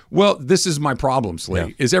 6? Well, this is my problem,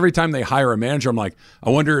 Slee, is every time they hire a manager, I'm like, I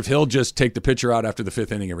wonder if he'll just take the pitcher out after the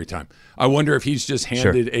 5th inning every time. I wonder if he's just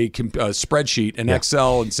handed a spreadsheet in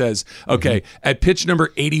Excel and says, okay, at pitch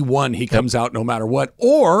number 81, he comes out no matter what.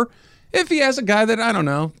 Or if he has a guy that, I don't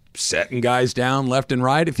know, setting guys down left and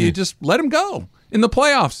right, if you just let him go in the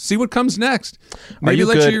playoffs, see what comes next. Maybe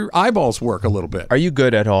let your eyeballs work a little bit. Are you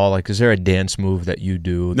good at all? Like, is there a dance move that you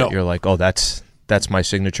do that you're like, oh, that's my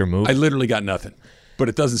signature move? I literally got nothing. But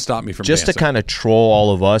it doesn't stop me from just dancing. To kind of troll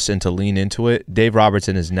all of us and to lean into it. Dave Roberts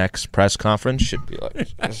in his next press conference should be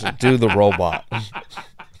like, do the robot.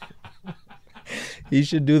 He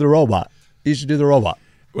should do the robot.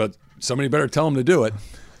 Well, somebody better tell him to do it.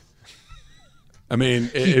 I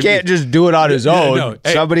mean, he can't just do it on his own. No.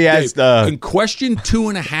 Hey, somebody has to. In question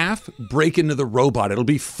 2.5, break into the robot. It'll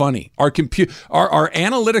be funny. Our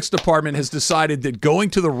analytics department has decided that going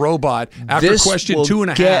to the robot after question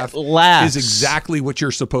 2.5 is exactly what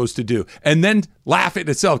you're supposed to do, and then laugh at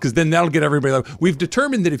itself because then that'll get everybody. We've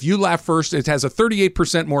determined that if you laugh first, it has a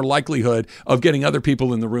 38% more likelihood of getting other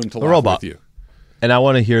people in the room to laugh with you. And I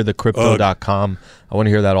want to hear the crypto.com. I want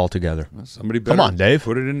to hear that all together. Well, somebody better come on, Dave.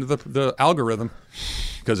 Put it into the algorithm.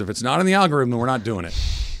 Because if it's not in the algorithm, then we're not doing it.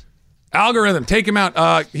 Algorithm, take him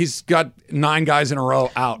out. He's got 9 guys in a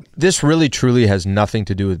row out. This really, truly has nothing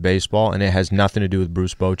to do with baseball, and it has nothing to do with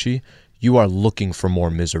Bruce Bochy. You are looking for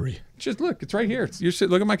more misery. Just look. It's right here.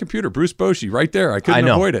 Look at my computer. Bruce Bochy right there. I couldn't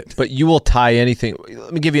avoid it. But you will tie anything.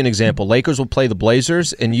 Let me give you an example. Lakers will play the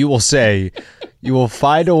Blazers, and you will say, you will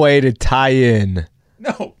find a way to tie in.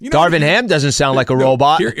 No. Darvin Ham doesn't sound like a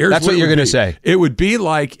robot. That's what you're going to say. It would be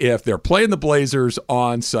like if they're playing the Blazers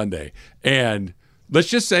on Sunday, and let's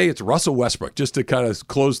just say it's Russell Westbrook, just to kind of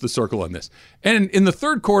close the circle on this. And in the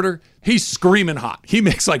third quarter, he's screaming hot. He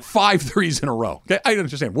makes like 5 threes in a row. Okay, I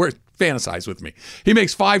understand. Fantasize with me. He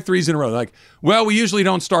makes 5 threes in a row. Like, well, we usually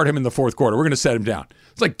don't start him in the fourth quarter. We're going to set him down.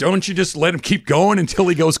 It's like, don't you just let him keep going until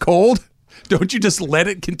he goes cold? Don't you just let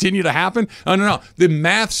it continue to happen? No. The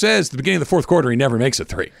math says at the beginning of the fourth quarter he never makes a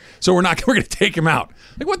 3. So we're going to take him out.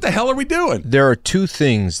 Like, what the hell are we doing? There are 2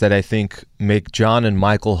 things that I think make John and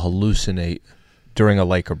Michael hallucinate during a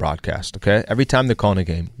Laker broadcast, okay? Every time they're calling a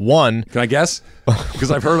game. One. Can I guess? Because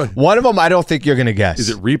I've heard of one of them I don't think you're going to guess. Is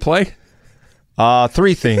it replay?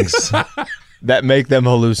 3 things that make them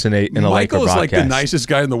hallucinate in a Laker broadcast. Michael is like the nicest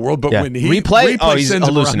guy in the world, but when he he sends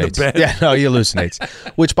him around the bed. Yeah, no, he hallucinates.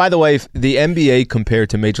 Which, by the way, the NBA compared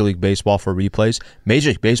to Major League Baseball for replays, Major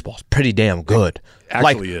League Baseball is pretty damn good.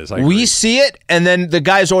 Actually is. We see it, and then the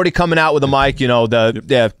guy's already coming out with a mic,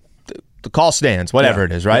 the call stands, whatever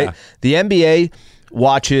it is, right? Yeah. The NBA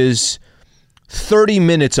watches 30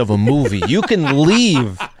 minutes of a movie. You can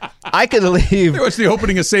leave. I could leave. What's the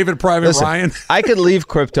opening of Saving Private Ryan? I could leave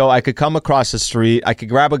crypto. I could come across the street. I could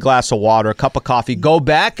grab a glass of water, a cup of coffee, go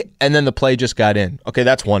back, and then the play just got in. Okay,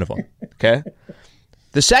 that's one of them. Okay?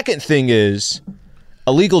 The second thing is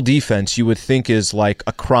illegal defense you would think is like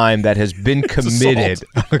a crime that has been committed.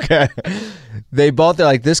 Okay? They're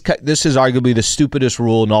like, this is arguably the stupidest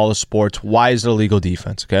rule in all the sports. Why is it illegal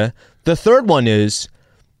defense? Okay? The third one is,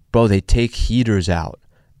 bro, they take heaters out.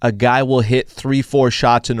 A guy will hit 3-4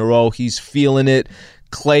 shots in a row. He's feeling it.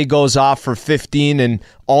 Clay goes off for 15, and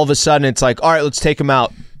all of a sudden it's like, all right, let's take him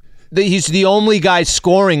out. He's the only guy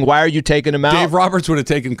scoring. Why are you taking him out? Dave Roberts would have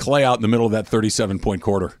taken Clay out in the middle of that 37-point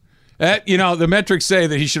quarter. The metrics say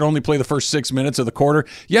that he should only play the first 6 minutes of the quarter.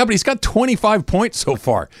 Yeah, but he's got 25 points so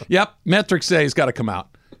far. Yep, metrics say he's got to come out.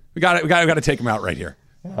 We got to take him out right here.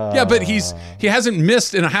 Yeah, but he hasn't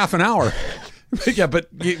missed in a half an hour. Yeah, but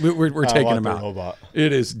we're taking him out.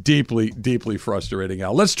 It is deeply, deeply frustrating,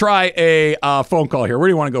 Al. Let's try a phone call here. Where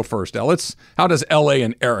do you want to go first, Al? How does L.A.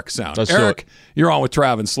 and Eric sound? Eric, you're on with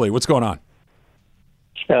Trav and Slee. What's going on?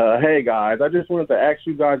 Hey, guys. I just wanted to ask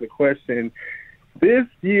you guys a question. This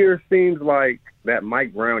year seems like that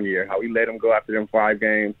Mike Brown year, how he let him go after them 5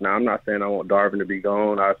 games. Now, I'm not saying I want Darvin to be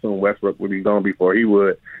gone. I assume Westbrook would be gone before he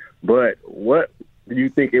would. But what do you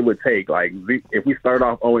think it would take? Like, if we start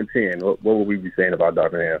off 0-10, what would we be saying about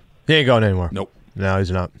Darvin Ham? He ain't going anywhere. Nope. No,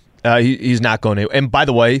 he's not. He's not going anywhere. And by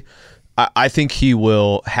the way, I think he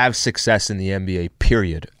will have success in the NBA,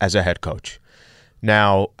 period, as a head coach.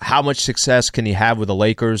 Now, how much success can he have with the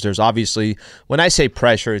Lakers? There's obviously, when I say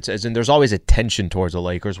pressure, it's as in there's always a tension towards the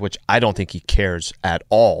Lakers, which I don't think he cares at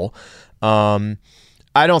all.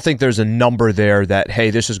 I don't think there's a number there that, hey,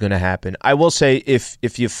 this is going to happen. I will say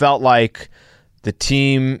if you felt like the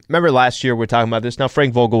team, remember last year we were talking about this. Now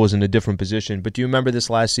Frank Vogel was in a different position, but do you remember this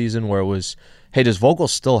last season where it was, hey, does Vogel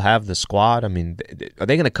still have the squad? I mean, are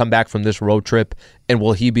they going to come back from this road trip, and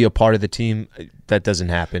will he be a part of the team? That doesn't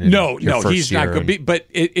happen. No, he's not going to be. But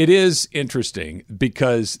it is interesting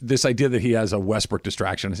because this idea that he has a Westbrook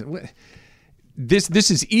distraction,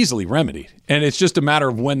 this is easily remedied, and it's just a matter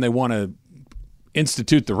of when they want to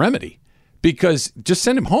institute the remedy. Because just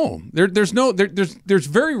send him home. There's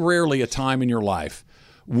very rarely a time in your life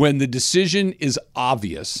when the decision is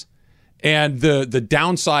obvious and the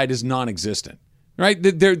downside is non-existent. Right?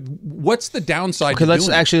 What's the downside? Okay,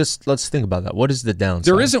 let's think about that. What is the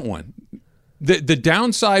downside? There isn't one. The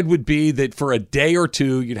downside would be that for a day or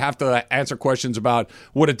two, you'd have to answer questions about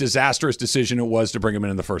what a disastrous decision it was to bring him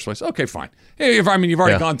in the first place. Okay, fine. Hey, you've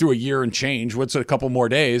already gone through a year and change. What's a couple more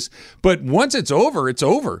days? But once it's over, it's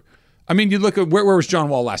over. I mean, you look at where was John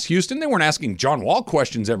Wall last? Houston? They weren't asking John Wall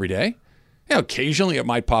questions every day. Occasionally it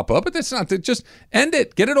might pop up, but that's not. Just end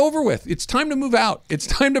it. Get it over with. It's time to move out. It's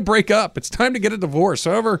time to break up. It's time to get a divorce.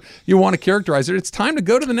 However you want to characterize it, it's time to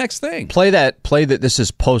go to the next thing. Play that. This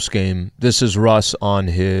is post game. This is Russ on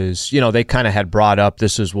his. They kind of had brought up.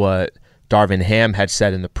 This is what Darvin Ham had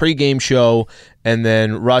said in the pregame show, and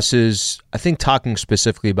then Russ is, I think, talking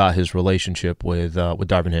specifically about his relationship with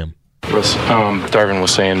Darvin Ham. Russ, Darvin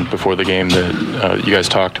was saying before the game that you guys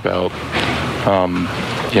talked about,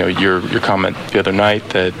 your comment the other night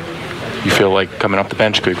that you feel like coming off the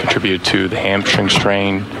bench could contribute to the hamstring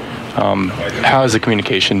strain. How has the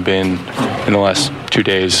communication been in the last 2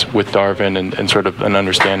 days with Darvin and sort of an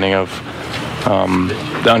understanding of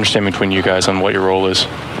the understanding between you guys on what your role is?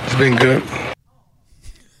 It's been good.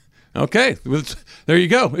 Okay, there you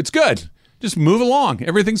go. It's good. Just move along.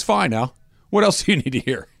 Everything's fine now. What else do you need to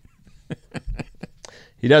hear?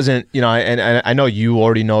 He doesn't, and I know you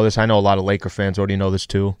already know this. I know a lot of Laker fans already know this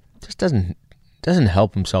too. Just doesn't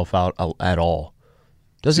help himself out at all.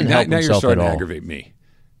 Doesn't help himself at all. Now you're starting to aggravate me.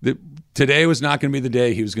 Today was not going to be the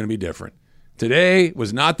day he was going to be different. Today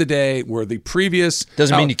was not the day where the previous...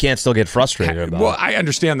 Doesn't mean you can't still get frustrated about it. Well, I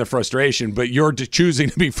understand the frustration, but you're choosing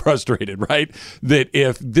to be frustrated, right? That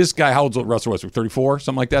if this guy, how old's Russell Westbrook, 34,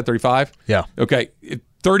 something like that, 35? Yeah. Okay,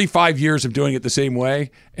 35 years of doing it the same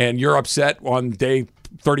way, and you're upset on day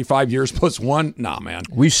 35 years plus one? Nah, man.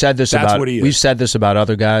 We've said this about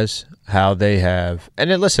other guys, how they have...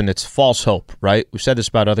 And then, listen, it's false hope, right? We've said this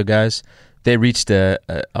about other guys. They reached a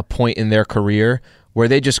point in their career where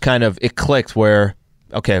they just kind of, it clicked where,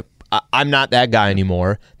 okay, I'm not that guy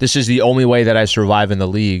anymore. This is the only way that I survive in the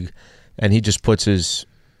league. And he just puts his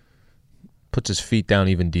feet down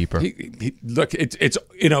even deeper. Look, it's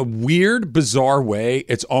in a weird, bizarre way,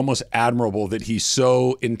 it's almost admirable that he's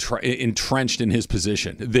so entrenched in his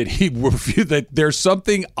position, that there's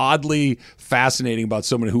something oddly fascinating about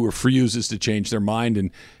someone who refuses to change their mind,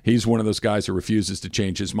 and he's one of those guys who refuses to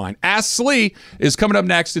change his mind. Ask Slee is coming up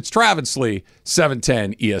next. It's Travis Slee,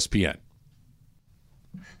 710 ESPN.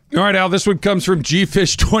 All right, Al, this one comes from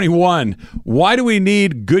GFish21. Why do we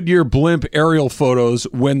need Goodyear blimp aerial photos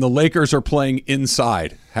when the Lakers are playing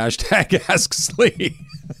inside? Hashtag Ask Slee.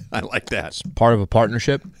 I like that. It's part of a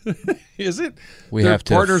partnership. Is it? We have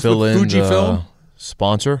to fill in the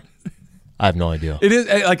sponsor. I have no idea. It is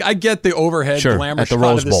like I get the overhead glamour shot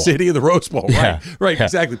of the city of the Rose Bowl. Right, right,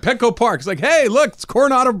 exactly. Petco Park. It's like, hey, look, it's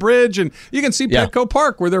Coronado Bridge, and you can see Petco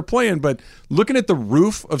Park where they're playing. But looking at the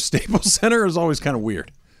roof of Staples Center is always kind of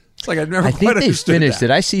weird. It's like I think they finished.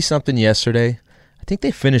 Did I see something yesterday? I think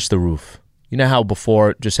they finished the roof. You know how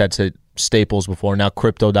before it just had to Staples before, now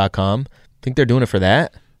Crypto.com? I think they're doing it for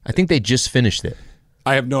that. I think they just finished it.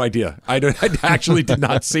 I have no idea. I actually did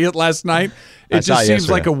not see it last night. It just seems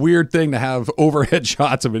like a weird thing to have overhead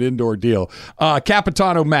shots of an indoor deal.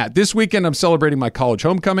 Capitano Matt, this weekend I'm celebrating my college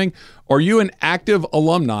homecoming. Are you an active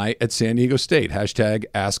alumni at San Diego State? Hashtag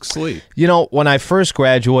Ask Slee. You know, when I first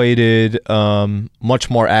graduated, much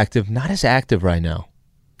more active. Not as active right now.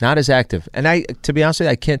 Not as active. And to be honest with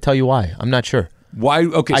you, I can't tell you why. I'm not sure. Why?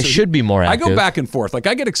 Okay, I should be more active. I go back and forth. Like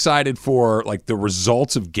I get excited for like the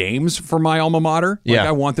results of games for my alma mater. Like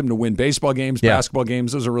I want them to win baseball games, basketball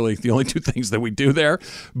games. Those are really the only two things that we do there.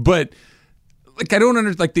 But like I don't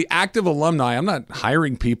understand. Like the active alumni, I'm not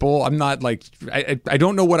hiring people. I'm not like I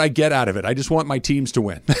don't know what I get out of it. I just want my teams to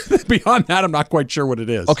win. Beyond that, I'm not quite sure what it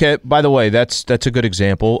is. Okay. By the way, that's a good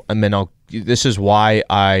example. And then this is why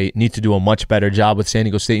I need to do a much better job with San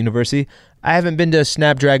Diego State University. I haven't been to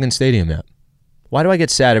Snapdragon Stadium yet. Why do I get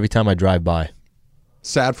sad every time I drive by?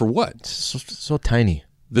 Sad for what? It's so tiny.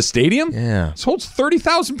 The stadium? Yeah. It holds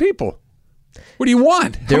 30,000 people. What do you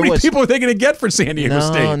want? How many people are they going to get for San Diego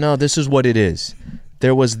State? No, this is what it is.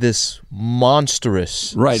 There was this monstrous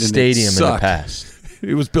stadium in the past.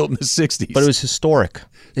 It was built in the 60s. But it was historic.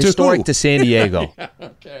 Historic to San Diego.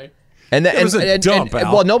 Okay. And it was a dump,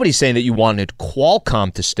 Al. well, nobody's saying that you wanted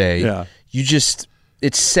Qualcomm to stay. Yeah. You just...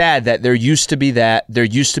 It's sad that there used to be that. There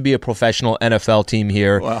used to be a professional NFL team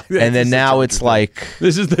here, and then now it's like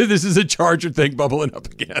this is a Charger thing bubbling up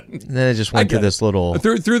again. And then it just went to this little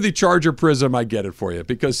through the Charger prism. I get it for you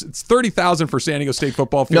because it's 30,000 for San Diego State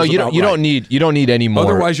football. No, you don't need any more.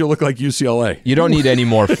 Otherwise, you'll look like UCLA. You don't need any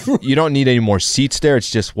more. You don't need any more seats there. It's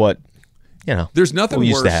just what. There's nothing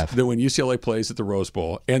worse than when UCLA plays at the Rose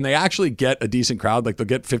Bowl and they actually get a decent crowd. Like they'll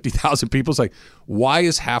get 50,000 people. It's like, why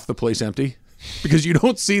is half the place empty? Because you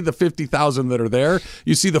don't see the 50,000 that are there.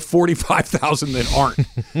 You see the 45,000 that aren't.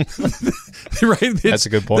 Right? That's a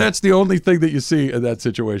good point. That's the only thing that you see in that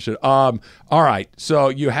situation. All right. So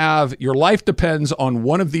you have your life depends on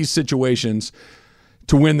one of these situations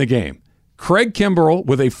to win the game. Craig Kimbrell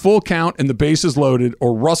with a full count and the bases loaded,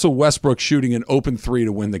 or Russell Westbrook shooting an open three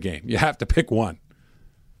to win the game. You have to pick one.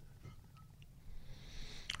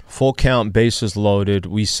 Full count, bases loaded.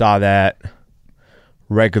 We saw that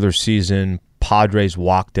regular season. Padres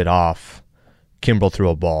walked it off. Kimbrell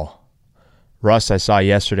threw a ball. Russ, I saw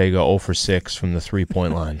yesterday go 0 for 6 from the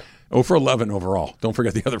 3-point line. 0 for 11 overall. Don't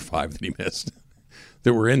forget the other 5 that he missed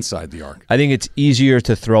that were inside the arc. I think it's easier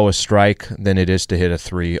to throw a strike than it is to hit a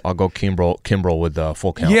 3. I'll go Kimbrell with the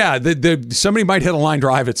full count. Yeah, somebody might hit a line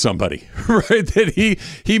drive at somebody, right? That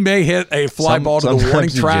he may hit a fly ball to the warning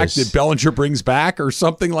track that Bellinger brings back or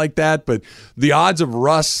something like that. But the odds of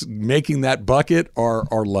Russ making that bucket are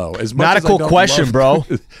low. As much Not as a cool question, bro.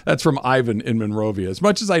 That's from Ivan in Monrovia. As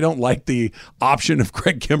much as I don't like the option of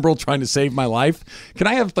Craig Kimbrell trying to save my life, can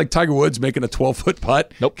I have like Tiger Woods making a 12-foot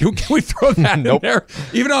putt? Nope. Can we throw that in there?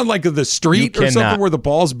 Even on like the street or something where the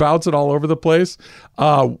ball's bouncing all over the place.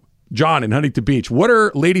 John in Huntington Beach, what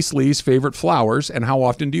are Lady Slee's favorite flowers and how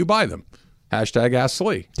often do you buy them? Hashtag Ask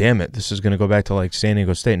Slee. Damn it. This is going to go back to like San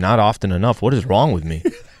Diego State. Not often enough. What is wrong with me?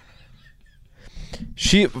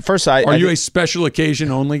 Are you a special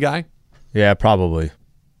occasion only guy? Yeah, probably.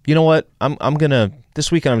 You know what?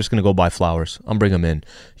 This weekend I'm just going to go buy flowers. I'll bring them in.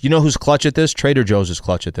 You know who's clutch at this? Trader Joe's is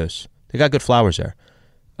clutch at this. They got good flowers there.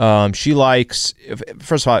 She likes,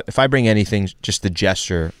 first of all, if I bring anything, just the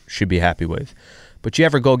gesture she'd be happy with. But you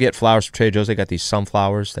ever go get flowers from Trader Joe's? They got these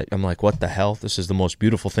sunflowers that I'm like, what the hell? This is the most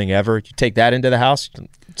beautiful thing ever. You take that into the house,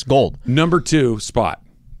 it's gold. Number 2 spot.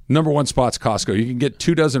 Number 1 spot's Costco. You can get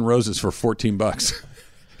 2 dozen roses for $14.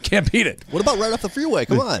 Can't beat it. What about right off the freeway?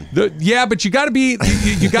 Come on. Yeah, but you got to be.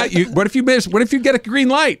 What if you miss? What if you get a green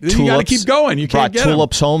light? Then you got to keep going. You can't get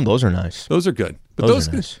tulips home. Those are nice. Those are good. But those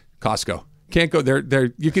are nice. Costco. Can't go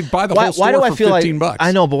there. You can buy the whole store for $15.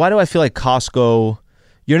 I know, but why do I feel like Costco?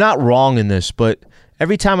 You're not wrong in this, but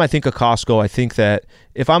every time I think of Costco, I think that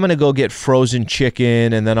if I'm going to go get frozen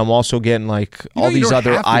chicken, and then I'm also getting like all these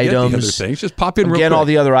other items, just pop in. I'm getting all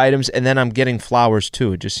the other items, and then I'm getting flowers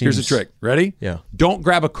too. It just seems. Here's the trick. Ready? Yeah. Don't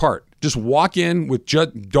grab a cart. Just walk in with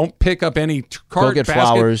don't pick up any cart. Go get basket.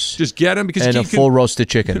 Flowers. Just get them because and full roasted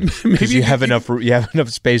chicken. Maybe you have enough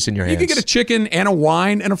space in your hands. You can get a chicken and a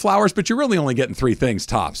wine and a flowers, but you're really only getting 3 things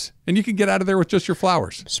tops, and you can get out of there with just your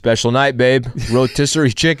flowers. Special night, babe.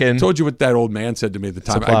 Rotisserie chicken. Told you what that old man said to me at the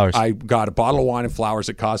time. I got a bottle of wine and flowers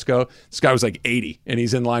at Costco. This guy was like 80, and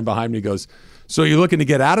he's in line behind me. He goes, "So you're looking to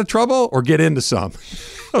get out of trouble or get into some?"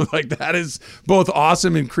 I'm like, that is both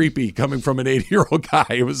awesome and creepy coming from an 80-year-old guy.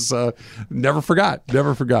 It was never forgot.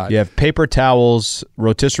 You have paper towels,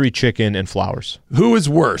 rotisserie chicken, and flowers. Who is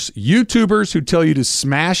worse? YouTubers who tell you to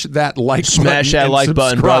smash that like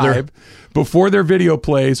button, brother, before their video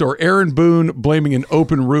plays, or Aaron Boone blaming an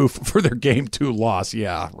open roof for their Game 2 loss.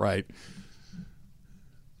 Yeah, right.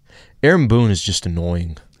 Aaron Boone is just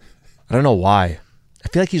annoying. I don't know why. I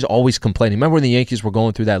feel like he's always complaining. Remember when the Yankees were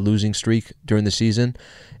going through that losing streak during the season?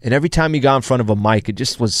 And every time he got in front of a mic, it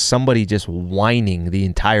just was somebody just whining the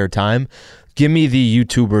entire time. Give me the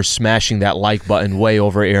YouTuber smashing that like button way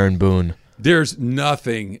over Aaron Boone. There's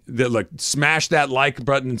nothing that, smash that like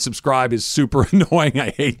button and subscribe is super annoying. I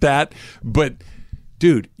hate that. But,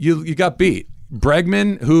 dude, you got beat.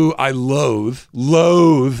 Bregman, who I loathe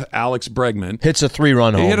Alex Bregman. Hits a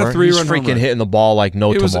 3-run homer. He hit a 3-run homer. He's freaking hitting the ball like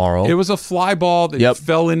tomorrow. It was a fly ball that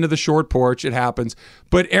fell into the short porch. It happens.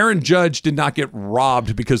 But Aaron Judge did not get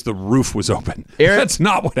robbed because the roof was open. That's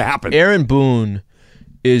not what happened. Aaron Boone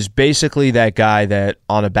is basically that guy that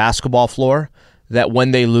on a basketball floor, that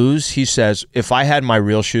when they lose, he says, if I had my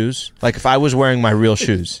real shoes, like if I was wearing my real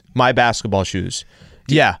shoes, my basketball shoes,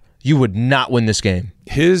 yeah, You would not win this game.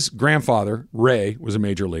 His grandfather, Ray, was a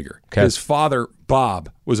major leaguer. Okay. His father,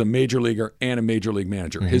 Bob, was a major leaguer and a major league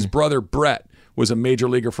manager. His brother, Brett, was a major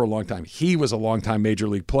leaguer for a long time. He was a longtime major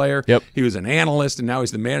league player. Yep. He was an analyst, and now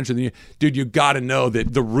he's the manager. Dude, you got to know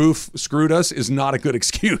that the roof screwed us is not a good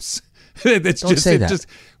excuse. Don't say that.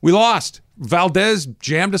 We lost. Valdez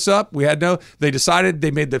jammed us up. They decided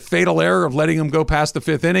they made the fatal error of letting him go past the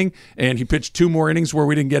 5th inning, and he pitched 2 more innings where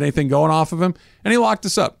we didn't get anything going off of him, and he locked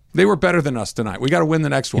us up. They were better than us tonight. We got to win the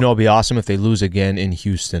next one. You know, it'd be awesome if they lose again in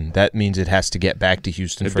Houston. That means it has to get back to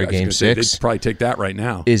Houston for Game 6. They'd probably take that right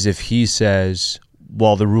now. Is if he says,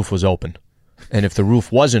 well, the roof was open. And if the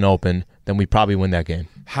roof wasn't open, then we probably win that game.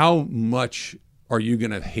 How much are you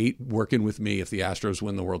going to hate working with me if the Astros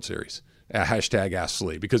win the World Series? Hashtag Ask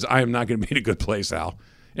Slee, because I am not going to be in a good place, Al.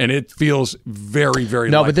 And it feels very, very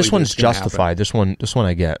no, likely but this that one's it's gonna justified. happen. This one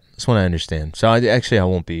I get. This one I understand. So I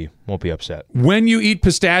won't be upset. When you eat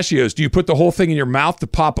pistachios, do you put the whole thing in your mouth to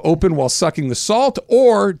pop open while sucking the salt,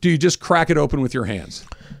 or do you just crack it open with your hands?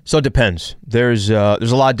 So it depends. There's a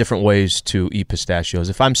lot of different ways to eat pistachios.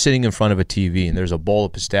 If I'm sitting in front of a TV and there's a bowl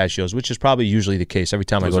of pistachios, which is probably usually the case every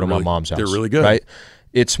time I go to my mom's house. They're really good. Right?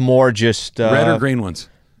 It's more just red or green ones.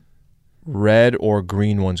 Red or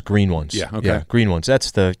green ones? Green ones. Yeah, okay. Yeah, green ones.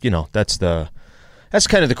 That's kind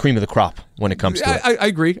of the cream of the crop when it comes to it. I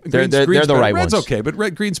agree. They're the right Red's ones. okay, but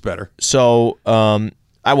green's better. So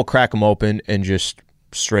I will crack them open and just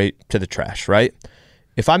straight to the trash, right?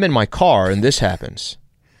 If I'm in my car and this happens,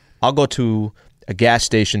 I'll go to a gas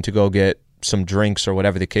station to go get some drinks or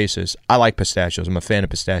whatever the case is. I like pistachios. I'm a fan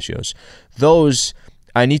of pistachios. Those,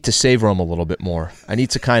 I need to savor them a little bit more. I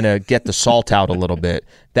need to kind of get the salt out a little bit.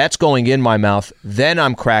 That's going in my mouth. Then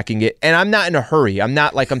I'm cracking it. And I'm not in a hurry. I'm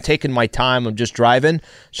not like I'm taking my time. I'm just driving.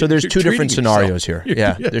 So there's two different scenarios here.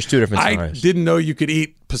 Yeah, there's 2 different scenarios. I didn't know you could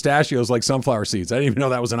eat pistachios like sunflower seeds. I didn't even know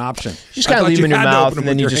that was an option. You just kind of leave them in your mouth, and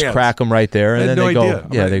then you just crack them right there, and then they go.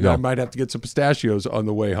 Yeah, they go. I might have to get some pistachios on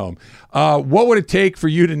the way home. What would it take for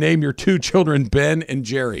you to name your 2 children Ben and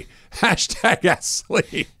Jerry? Hashtag Ask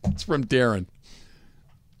Slee. It's from Darren.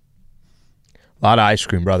 A lot of ice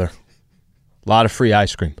cream, brother. A lot of free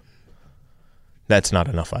ice cream. That's not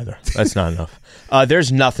enough either. That's not enough.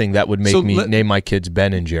 There's nothing that would make me name my kids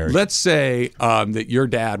Ben and Jerry. Let's say that your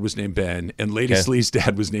dad was named Ben and Lady Slee's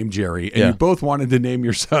dad was named Jerry, and you both wanted to name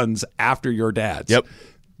your sons after your dads. Yep.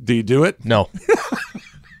 Do you do it? No.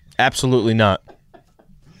 Absolutely not.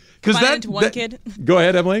 Combine it into one kid. Go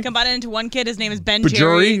ahead, Emily. Combine it into one kid. His name is Ben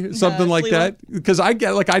Jerry, Jerry. something like that. Because I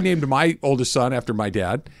named my oldest son after my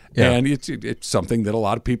dad, and it's something that a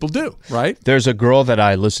lot of people do, right? There's a girl that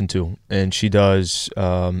I listen to, and she does.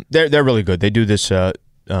 They're really good. They do this.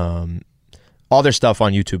 All their stuff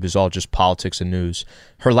on YouTube is all just politics and news.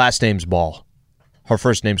 Her last name's Ball. Her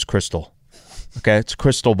first name's Crystal. Okay, it's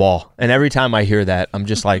Crystal Ball. And every time I hear that, I'm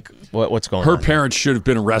just like, what's going on? Her parents should have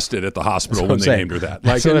been arrested at the hospital when they named her that.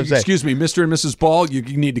 Like, excuse me, Mr. and Mrs. Ball, you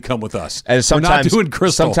need to come with us. And we're not doing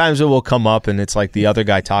Crystal. Sometimes it will come up, and it's like the other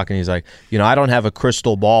guy talking. He's like, I don't have a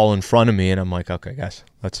crystal ball in front of me. And I'm like, okay, guys,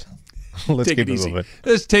 let's take it easy.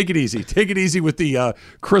 Let's take it easy. Take it easy with the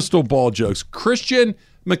crystal ball jokes. Christian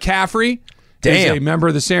McCaffrey is a member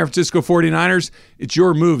of the San Francisco 49ers. It's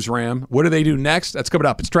your moves, Ram. What do they do next? That's coming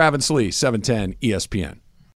up. It's Travis Lee, 710 ESPN.